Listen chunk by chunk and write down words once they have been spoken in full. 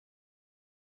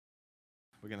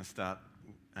We're going to start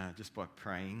just by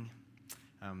praying.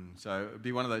 So it'll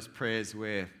be one of those prayers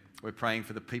where we're praying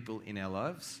for the people in our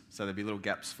lives, so there'll be little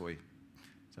gaps for you.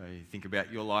 So you think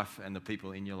about your life and the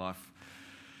people in your life.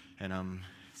 And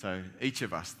so each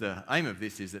of us, the aim of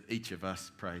this is that each of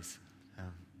us prays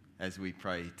as we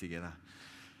pray together.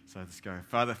 So let's go.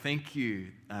 Father, thank you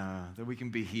that we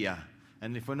can be here.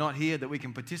 And if we're not here, that we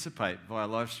can participate via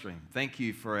live stream. Thank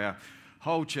you for our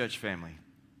whole church family,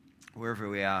 wherever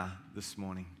we are this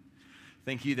morning.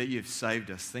 Thank you that you've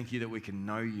saved us. Thank you that we can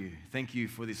know you. Thank you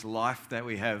for this life that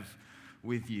we have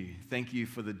with you. Thank you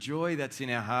for the joy that's in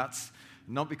our hearts,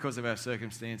 not because of our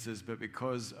circumstances, but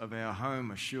because of our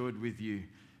home assured with you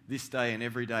this day and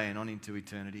every day and on into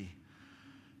eternity.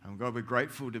 God, we're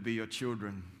grateful to be your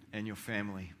children and your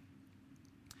family.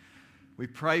 We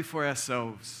pray for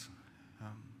ourselves,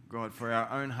 God, for our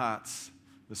own hearts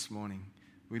this morning.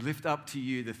 We lift up to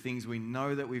you the things we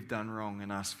know that we've done wrong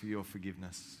and ask for your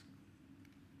forgiveness.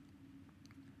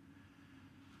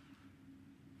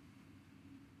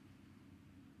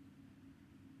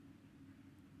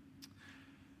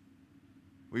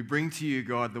 We bring to you,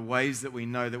 God, the ways that we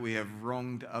know that we have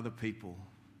wronged other people,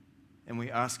 and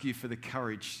we ask you for the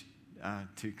courage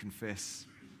to confess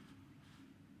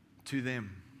to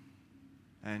them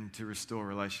and to restore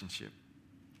relationship.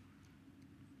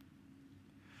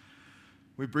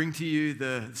 We bring to you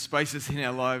the spaces in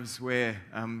our lives where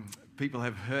people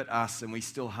have hurt us and we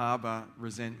still harbour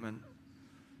resentment.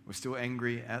 We're still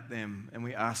angry at them, and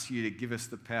we ask you to give us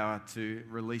the power to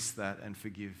release that and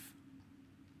forgive.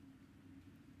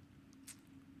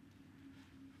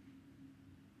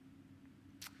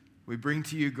 We bring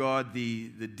to you, God, the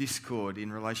discord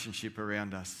in relationship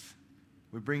around us.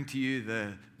 We bring to you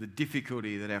the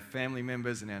difficulty that our family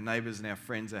members and our neighbours and our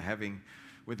friends are having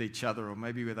with each other, or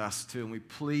maybe with us too. And we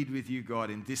plead with you, God,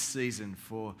 in this season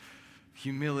for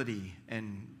humility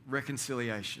and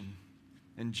reconciliation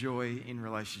and joy in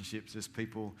relationships as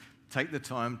people take the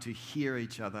time to hear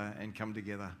each other and come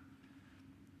together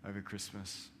over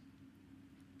Christmas.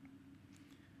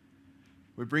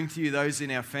 We bring to you those in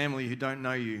our family who don't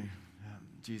know you,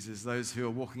 Jesus, those who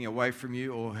are walking away from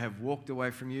you or have walked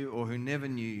away from you or who never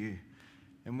knew you.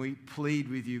 And we plead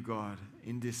with you, God,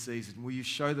 in this season. Will you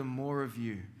show them more of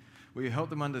you? Will you help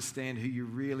them understand who you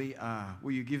really are?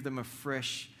 Will you give them a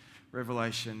fresh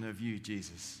revelation of you,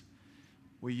 Jesus?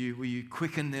 Will you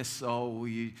quicken their soul? Will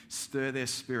you stir their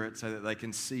spirit so that they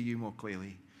can see you more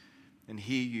clearly and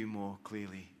hear you more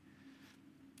clearly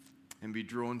and be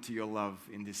drawn to your love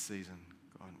in this season?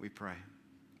 God, we pray.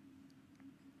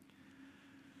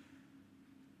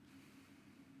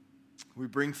 We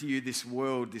bring to you this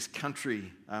world, this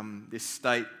country, this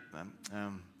state,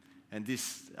 and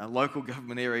this local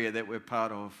government area that we're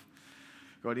part of.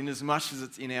 God, in as much as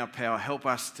it's in our power, help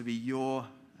us to be your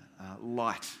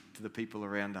light to the people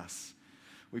around us.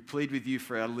 We plead with you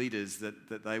for our leaders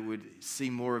that they would see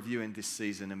more of you in this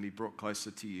season and be brought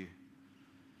closer to you.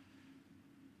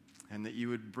 And that you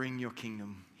would bring your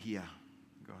kingdom here,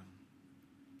 God.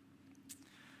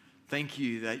 Thank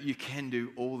you that you can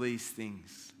do all these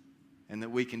things and that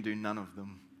we can do none of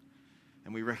them.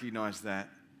 And we recognize that,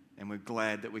 and we're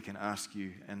glad that we can ask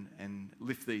you and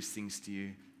lift these things to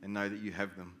you and know that you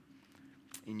have them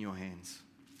in your hands.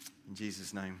 In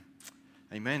Jesus' name,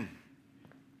 amen.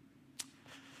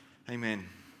 Amen.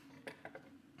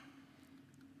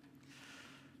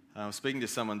 I was speaking to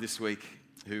someone this week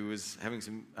who was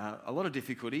having a lot of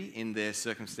difficulty in their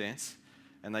circumstance,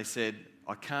 and they said,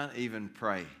 I can't even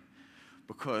pray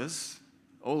because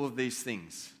all of these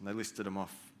things, and they listed them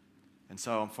off. And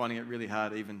so I'm finding it really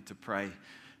hard even to pray.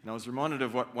 And I was reminded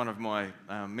of what one of my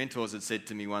mentors had said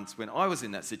to me once when I was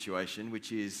in that situation,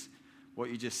 which is, what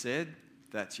you just said,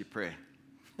 that's your prayer.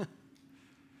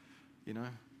 You know,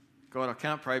 God, I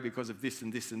can't pray because of this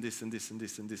and this and this and this and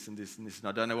this and this and this and this, and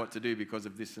I don't know what to do because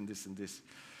of this and this and this.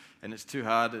 And it's too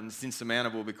hard and it's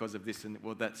insurmountable because of this, and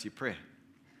well, that's your prayer.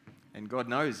 And God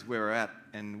knows where we're at,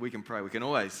 and we can pray. We can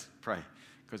always pray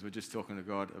because we're just talking to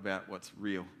God about what's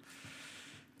real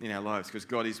in our lives, because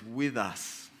God is with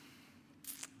us.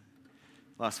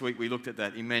 Last week we looked at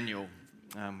that, Emmanuel,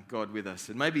 God with us.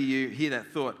 And maybe you hear that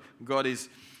thought, God is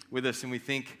with us, and we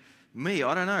think,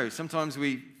 I don't know. Sometimes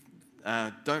we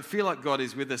don't feel like God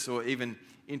is with us or even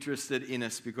interested in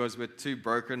us because we're too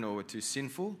broken or we're too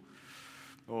sinful,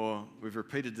 or we've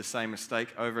repeated the same mistake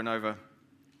over and over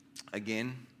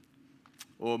again,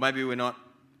 or maybe we're not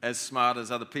as smart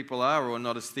as other people are or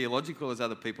not as theological as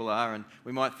other people are, and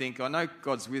we might think, I know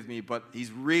God's with me, but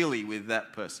he's really with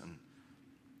that person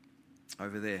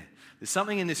over there. There's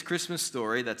something in this Christmas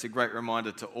story that's a great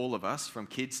reminder to all of us, from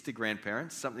kids to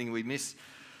grandparents, something we miss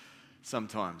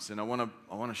sometimes. And I want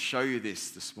to show you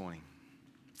this morning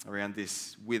around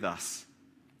this with us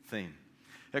theme.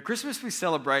 At Christmas, we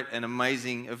celebrate an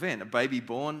amazing event, a baby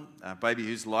born, a baby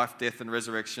whose life, death, and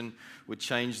resurrection would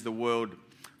change the world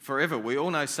forever. We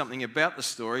all know something about the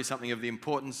story, something of the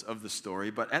importance of the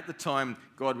story, but at the time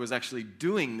God was actually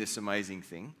doing this amazing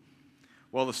thing,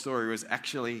 while the story was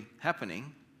actually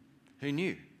happening, who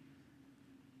knew?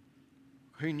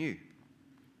 Who knew?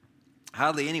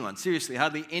 Hardly anyone. Seriously,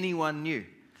 hardly anyone knew.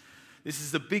 This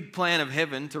is the big plan of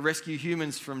heaven to rescue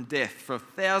humans from death. For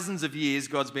thousands of years,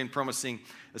 God's been promising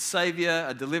a saviour,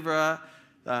 a deliverer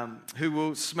who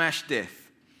will smash death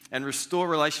and restore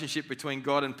relationship between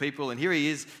God and people. And here he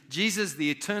is, Jesus, the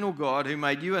eternal God who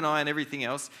made you and I and everything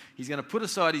else. He's going to put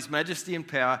aside his majesty and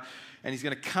power, and he's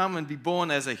going to come and be born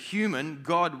as a human,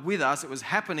 God with us. It was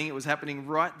happening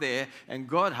right there, and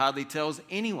God hardly tells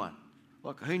anyone.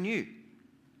 Like, who knew?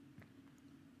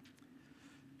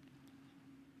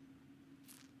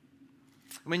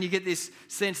 I mean, you get this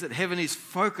sense that heaven is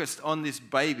focused on this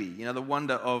baby, the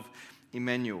wonder of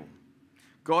Emmanuel.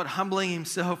 God humbling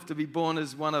himself to be born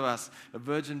as one of us, a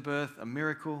virgin birth, a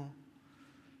miracle.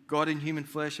 God in human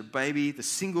flesh, a baby, the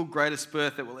single greatest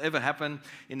birth that will ever happen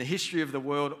in the history of the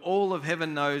world. All of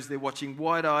heaven knows, they're watching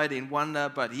wide-eyed in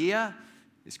wonder, but here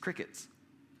is crickets.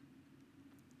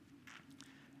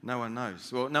 No one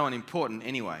knows. Well, no one important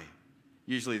anyway.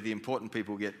 Usually the important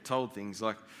people get told things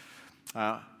like,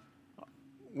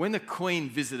 when the Queen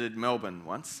visited Melbourne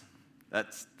once,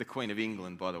 that's the Queen of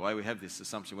England, by the way. We have this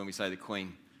assumption when we say the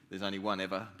Queen, there's only one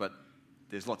ever, but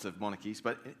there's lots of monarchies.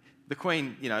 But the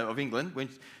Queen, of England, when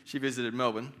she visited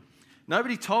Melbourne,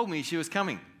 nobody told me she was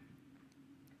coming.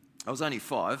 I was only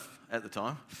 5 at the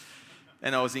time,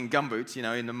 and I was in gumboots,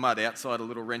 in the mud outside a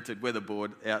little rented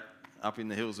weatherboard out up in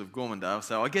the hills of Gormandale.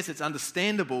 So I guess it's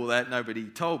understandable that nobody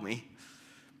told me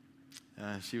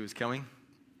she was coming.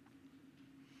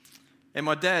 And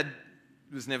my dad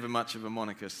was never much of a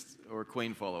monarchist or a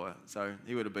Queen follower, so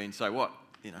he would have been, so what,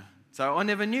 So I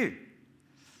never knew.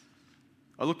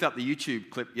 I looked up the YouTube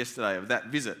clip yesterday of that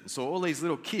visit and saw all these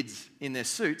little kids in their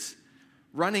suits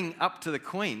running up to the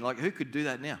Queen. Like, who could do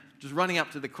that now? Just running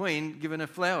up to the Queen, giving her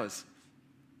flowers.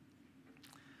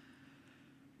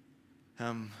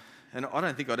 And I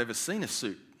don't think I'd ever seen a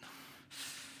suit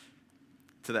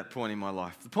to that point in my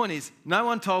life. The point is, no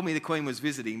one told me the Queen was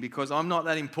visiting because I'm not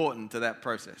that important to that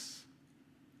process.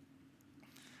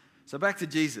 So back to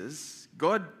Jesus.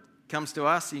 God comes to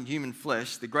us in human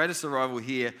flesh, the greatest arrival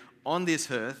here on this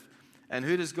earth. And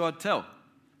who does God tell?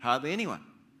 Hardly anyone.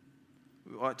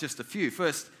 Just a few.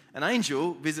 First, an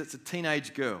angel visits a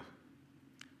teenage girl.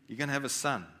 You're going to have a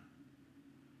son.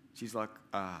 She's like,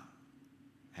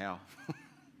 how?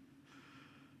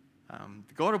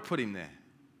 God will put him there.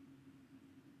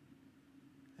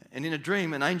 And in a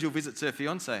dream, an angel visits her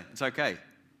fiancé. It's okay.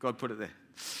 God put it there.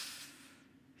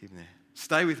 Him there.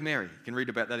 Stay with Mary. You can read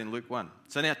about that in Luke 1.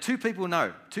 So now 2 people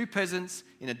know. 2 peasants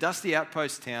in a dusty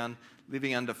outpost town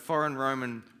living under foreign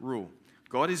Roman rule.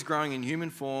 God is growing in human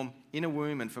form in a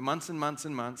womb, and for months and months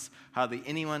and months, hardly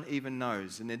anyone even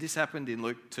knows. And then this happened in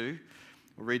Luke 2.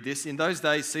 We'll read this. In those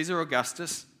days, Caesar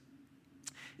Augustus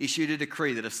issued a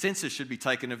decree that a census should be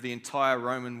taken of the entire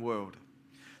Roman world.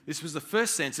 This was the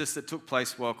first census that took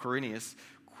place while Quirinius,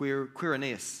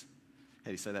 how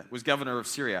do you say that, was governor of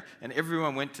Syria, and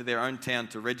everyone went to their own town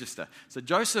to register. So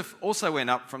Joseph also went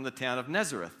up from the town of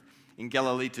Nazareth in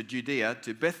Galilee to Judea,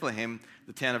 to Bethlehem,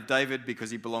 the town of David,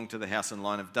 because he belonged to the house and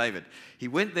line of David. He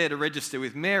went there to register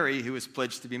with Mary, who was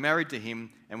pledged to be married to him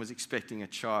and was expecting a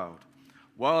child.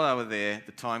 While they were there,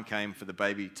 the time came for the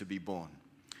baby to be born.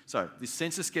 So this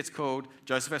census gets called.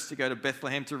 Joseph has to go to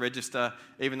Bethlehem to register,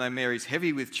 even though Mary's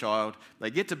heavy with child.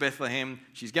 They get to Bethlehem.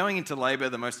 She's going into labour.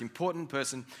 The most important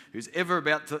person who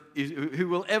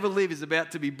will ever live is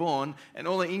about to be born. And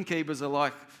all the innkeepers are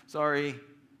like, sorry,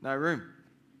 no room.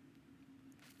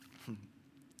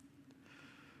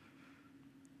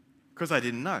 Because they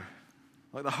didn't know.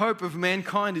 Like, the hope of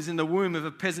mankind is in the womb of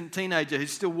a peasant teenager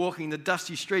who's still walking the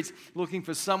dusty streets looking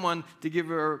for someone to give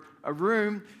her a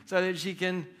room so that she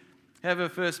can have her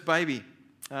first baby.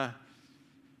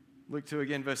 Luke 2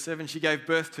 again, verse 7. She gave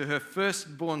birth to her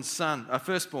firstborn,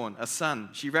 a son.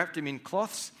 She wrapped him in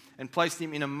cloths and placed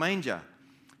him in a manger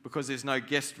because there's no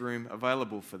guest room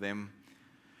available for them.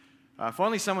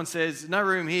 Finally, someone says, no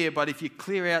room here, but if you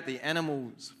clear out the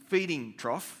animal's feeding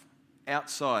trough,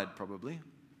 outside probably,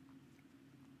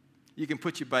 you can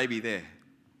put your baby there.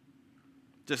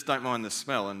 Just don't mind the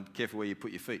smell and careful where you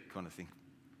put your feet, kind of thing.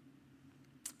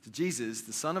 So Jesus,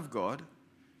 the Son of God,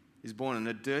 is born in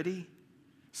a dirty,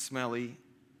 smelly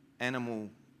animal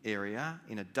area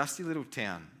in a dusty little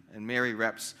town. And Mary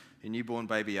wraps her newborn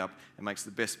baby up and makes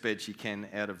the best bed she can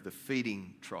out of the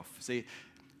feeding trough. See,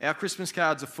 our Christmas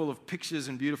cards are full of pictures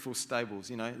and beautiful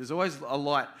stables. You know, there's always a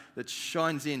light that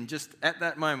shines in just at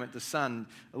that moment, the sun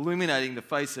illuminating the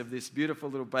face of this beautiful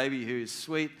little baby who is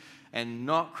sweet and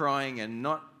not crying and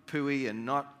not pooey and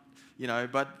not, you know,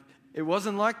 but it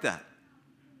wasn't like that.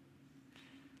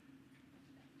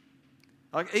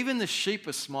 Like even the sheep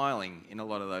are smiling in a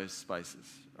lot of those spaces,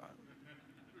 right?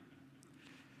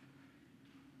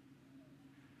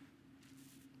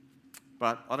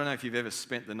 But I don't know if you've ever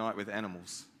spent the night with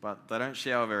animals, but they don't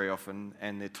shower very often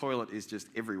and their toilet is just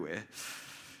everywhere.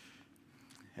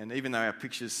 And even though our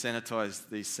pictures sanitise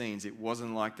these scenes, it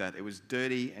wasn't like that. It was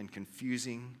dirty and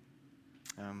confusing.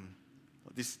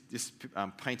 This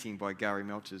painting by Gary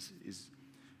Melchers is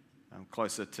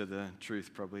closer to the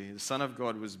truth probably. The Son of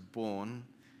God was born,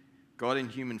 God in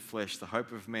human flesh, the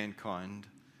hope of mankind.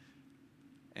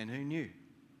 And who knew?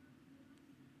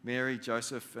 Mary,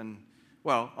 Joseph, and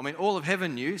well, I mean, all of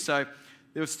heaven knew. So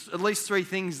there was at least three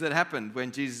things that happened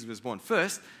when Jesus was born.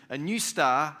 First, a new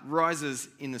star rises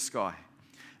in the sky.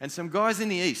 And some guys in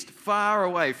the east, far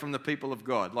away from the people of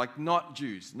God, like not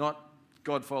Jews, not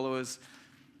God followers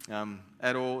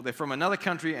at all. They're from another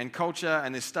country and culture,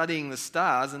 and they're studying the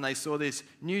stars, and they saw this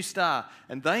new star.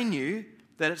 And they knew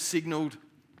that it signaled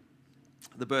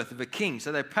the birth of a king.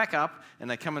 So they pack up and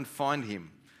they come and find him.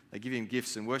 They give him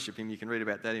gifts and worship him. You can read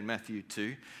about that in Matthew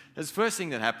 2. That's the first thing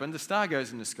that happened. The star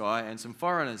goes in the sky and some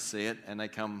foreigners see it and they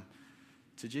come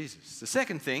to Jesus. The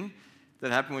second thing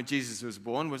that happened when Jesus was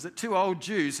born was that two old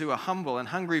Jews who were humble and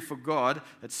hungry for God,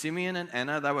 at Simeon and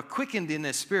Anna, they were quickened in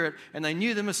their spirit and they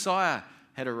knew the Messiah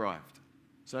had arrived.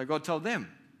 So God told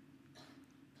them.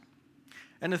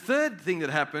 And the third thing that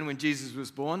happened when Jesus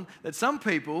was born, that some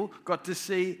people got to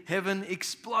see heaven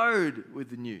explode with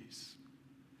the news.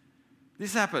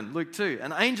 This happened, Luke 2.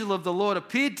 An angel of the Lord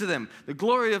appeared to them. The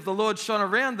glory of the Lord shone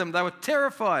around them. They were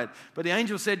terrified. But the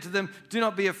angel said to them, "Do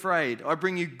not be afraid. I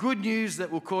bring you good news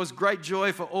that will cause great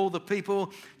joy for all the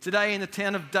people. Today in the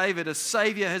town of David, a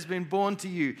Saviour has been born to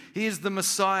you. He is the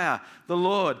Messiah, the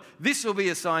Lord. This will be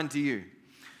a sign to you.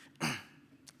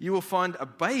 You will find a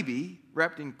baby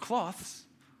wrapped in cloths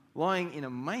lying in a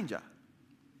manger."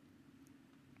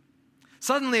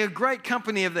 Suddenly a great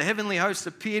company of the heavenly hosts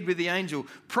appeared with the angel,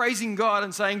 praising God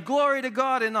and saying, "Glory to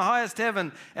God in the highest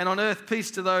heaven, and on earth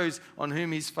peace to those on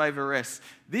whom his favour rests."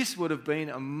 This would have been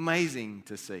amazing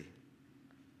to see.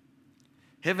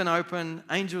 Heaven open,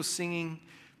 angels singing.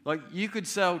 Like you could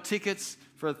sell tickets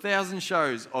for 1,000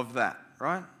 shows of that,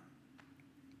 right?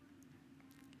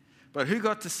 But who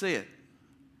got to see it?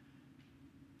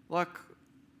 Like,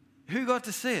 who got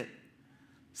to see it?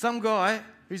 Some guy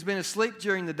who's been asleep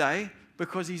during the day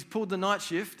because he's pulled the night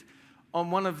shift on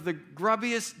one of the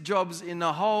grubbiest jobs in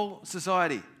the whole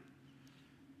society.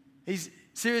 He's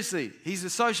a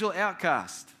social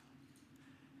outcast.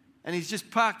 And he's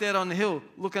just parked out on the hill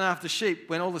looking after sheep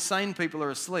when all the sane people are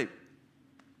asleep.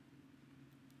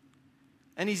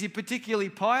 And is he particularly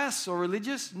pious or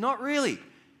religious? Not really.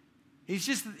 He's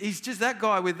just that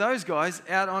guy with those guys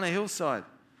out on a hillside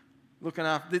looking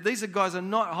after. These guys are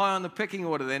not high on the pecking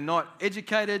order. They're not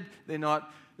educated. They're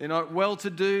not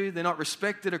well-to-do. They're not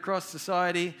respected across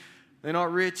society. They're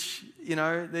not rich. You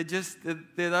know, they're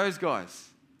those guys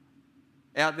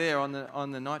out there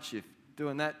on the night shift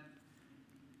doing that.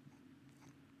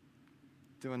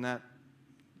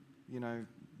 You know,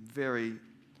 very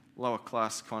lower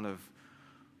class kind of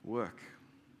work.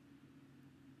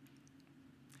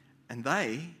 And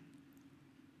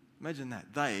imagine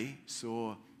that, they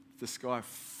saw the sky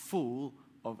full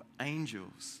of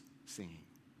angels singing.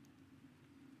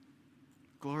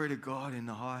 Glory to God in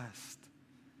the highest.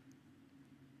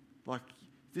 Like,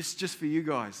 this is just for you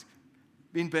guys.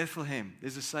 In Bethlehem,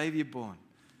 there's a Saviour born.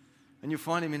 And you'll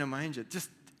find him in a manger. Just,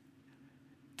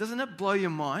 doesn't it blow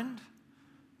your mind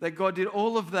that God did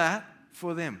all of that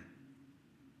for them?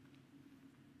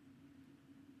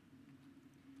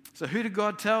 So who did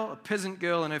God tell? A peasant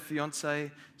girl and her fiancé,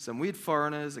 some weird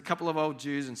foreigners, a couple of old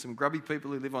Jews, and some grubby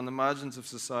people who live on the margins of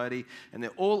society. And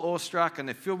they're all awestruck and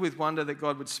they're filled with wonder that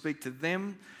God would speak to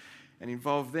them and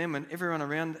involve them. And everyone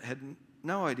around had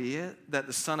no idea that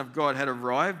the Son of God had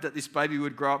arrived, that this baby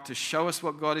would grow up to show us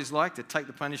what God is like, to take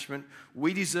the punishment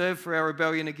we deserve for our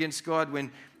rebellion against God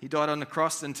when he died on the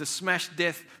cross, and to smash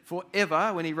death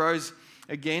forever when he rose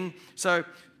again. So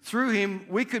through him,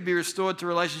 we could be restored to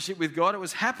relationship with God. It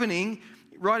was happening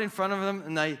right in front of them,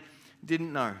 and they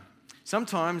didn't know.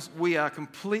 Sometimes we are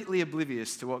completely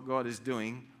oblivious to what God is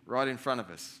doing right in front of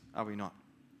us, are we not?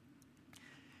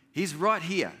 He's right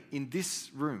here in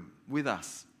this room with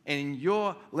us. And in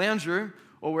your lounge room,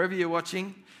 or wherever you're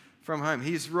watching, from home.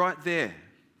 He's right there.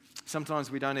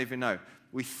 Sometimes we don't even know.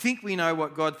 We think we know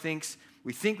what God thinks.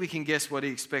 We think we can guess what he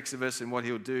expects of us and what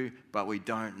he'll do, but we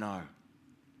don't know.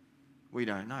 We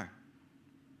don't know.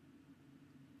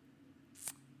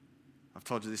 I've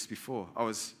told you this before. I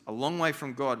was a long way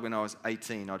from God when I was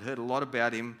 18. I'd heard a lot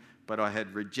about him, but I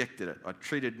had rejected it. I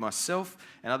treated myself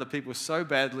and other people so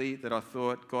badly that I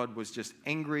thought God was just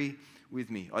angry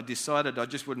with me. I decided I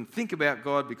just wouldn't think about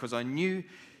God because I knew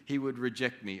he would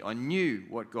reject me. I knew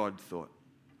what God thought.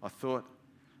 I thought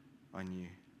I knew,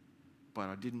 but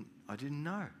I didn't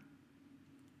know.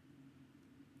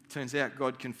 Turns out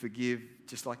God can forgive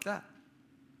just like that.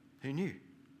 Who knew?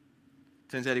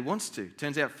 Turns out he wants to.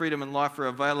 Turns out freedom and life are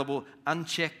available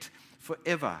unchecked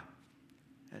forever.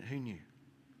 And who knew?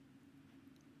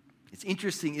 It's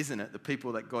interesting, isn't it, the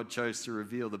people that God chose to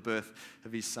reveal the birth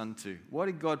of his son to. Why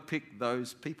did God pick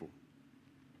those people?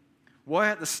 Why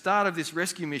at the start of this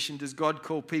rescue mission does God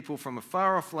call people from a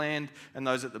far off land and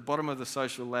those at the bottom of the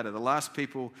social ladder, the last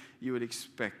people you would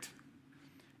expect?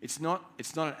 It's not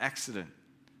an accident.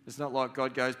 It's not like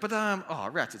God goes, but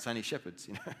rats, it's only shepherds,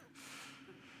 you know.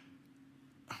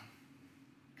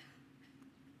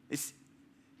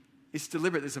 It's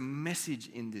deliberate. There's a message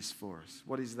in this for us.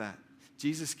 What is that?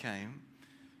 Jesus came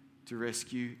to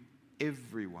rescue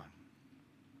everyone.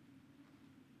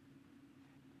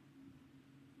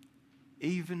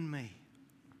 Even me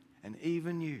and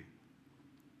even you.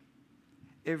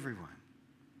 Everyone.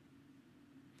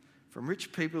 From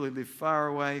rich people who live far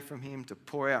away from him to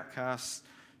poor outcasts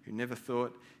who never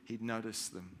thought he'd notice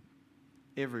them.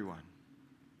 Everyone.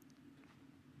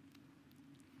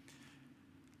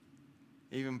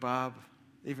 Even Barb,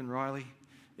 even Riley,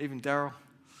 even Daryl,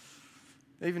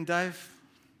 even Dave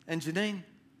and Janine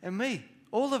and me.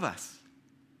 All of us.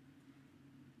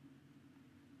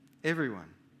 Everyone.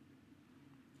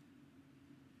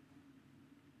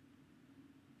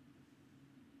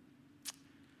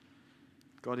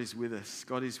 God is with us.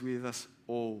 God is with us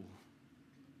all.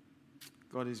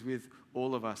 God is with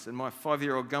all of us. And my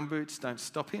 5-year-old gumboots don't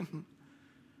stop him.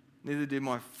 Neither do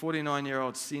my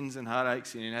 49-year-old sins and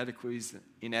heartaches and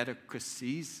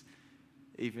inadequacies,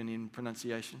 even in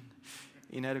pronunciation,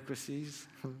 inadequacies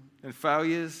and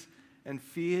failures and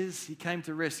fears. He came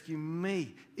to rescue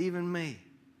me, even me.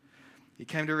 He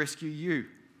came to rescue you,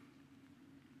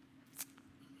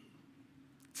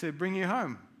 to bring you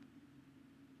home.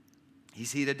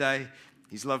 He's here today.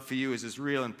 His love for you is as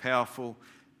real and powerful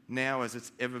now as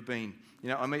it's ever been. You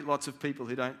know, I meet lots of people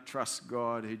who don't trust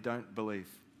God, who don't believe.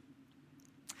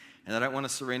 And they don't want to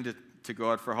surrender to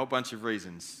God for a whole bunch of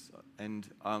reasons. And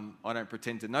I don't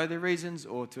pretend to know their reasons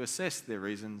or to assess their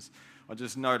reasons. I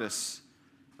just notice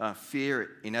fear,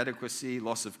 inadequacy,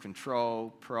 loss of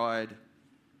control, pride,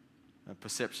 a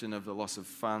perception of the loss of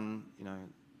fun. You know,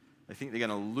 they think they're going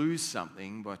to lose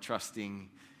something by trusting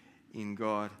in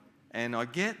God. And I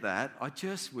get that. I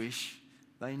just wish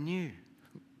they knew.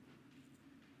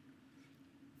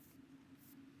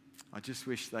 I just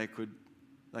wish they could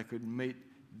meet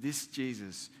this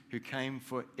Jesus who came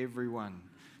for everyone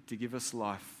to give us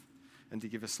life and to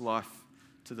give us life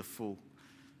to the full.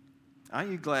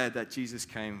 Aren't you glad that Jesus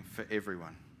came for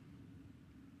everyone?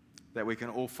 That we can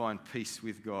all find peace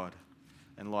with God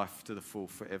and life to the full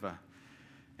forever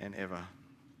and ever.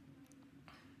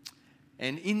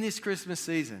 And in this Christmas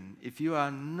season, if you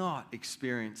are not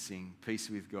experiencing peace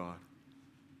with God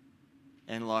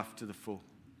and life to the full,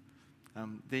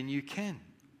 then you can.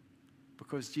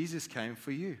 Because Jesus came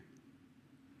for you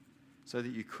so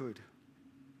that you could.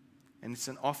 And it's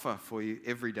an offer for you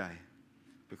every day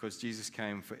because Jesus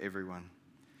came for everyone,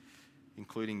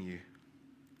 including you.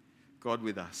 God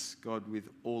with us, God with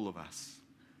all of us.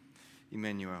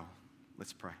 Emmanuel.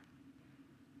 Let's pray.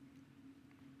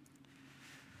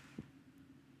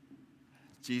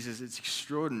 Jesus, it's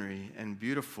extraordinary and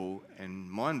beautiful and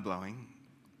mind-blowing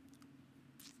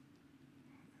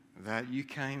that you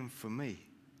came for me.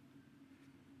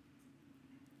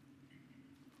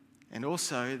 And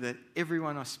also that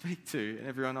everyone I speak to and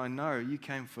everyone I know, you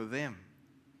came for them.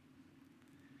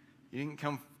 You didn't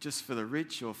come just for the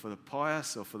rich or for the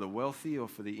pious or for the wealthy or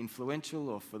for the influential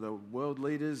or for the world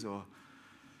leaders or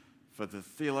for the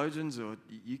theologians. Or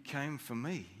you came for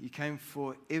me. You came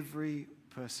for every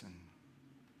person.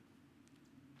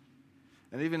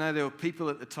 And even though there were people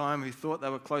at the time who thought they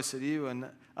were closer to you and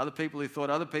other people who thought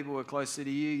other people were closer to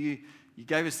you, you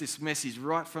gave us this message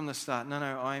right from the start. No,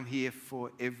 I am here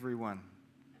for everyone.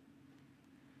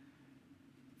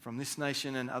 From this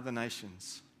nation and other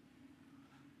nations.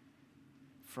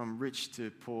 From rich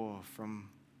to poor. From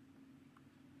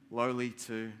lowly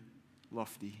to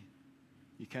lofty.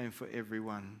 You came for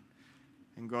everyone.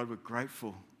 And God, we're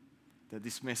grateful that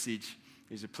this message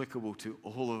is applicable to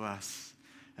all of us,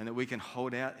 and that we can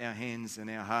hold out our hands and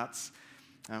our hearts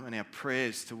and our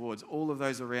prayers towards all of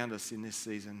those around us in this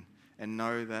season and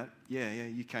know that,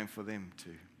 you came for them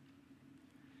too.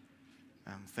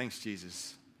 Thanks,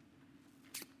 Jesus.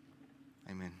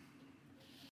 Amen.